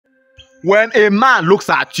When a man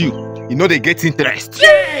looks at you, you know they get interest.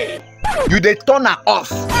 You they turn her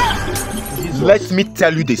off. Let me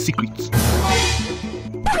tell you the secret.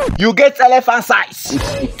 You get elephant size.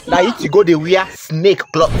 Now if you go they wear snake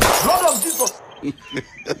cloth.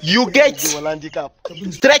 You get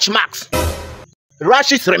stretch marks.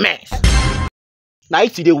 Rashes remains. Now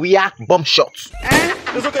if you wear bomb shots.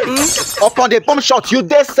 Upon the bomb shot, you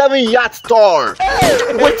dey 7 yards tall.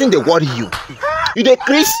 Waiting they worry you. You dey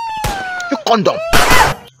crease. You condom.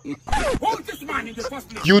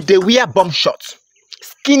 You dey wear bomb shots.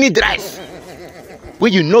 Skinny dress. Where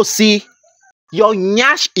you know see your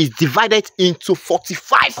nyash is divided into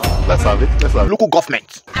 45. Let's have it. Let's have it. Local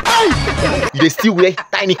government. You dey still wear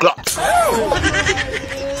tiny clothes.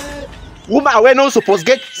 Woman wey no suppose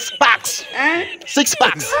get sparks. 6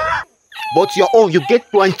 packs. But your own, you get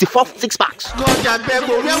 24 6-packs.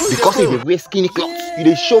 Because if you wear skinny clothes, you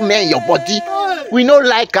dey show men your body. We no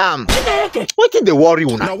like wetin dey worry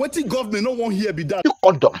una? Now wetin government no wan hear be that. You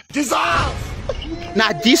condom.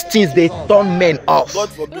 Now these things they turn men off. God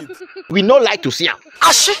forbid. We no like to see them.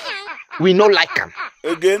 We no like them.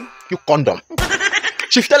 Again? You condom.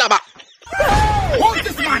 Chief, tell about. Hold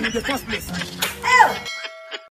this man in the first place.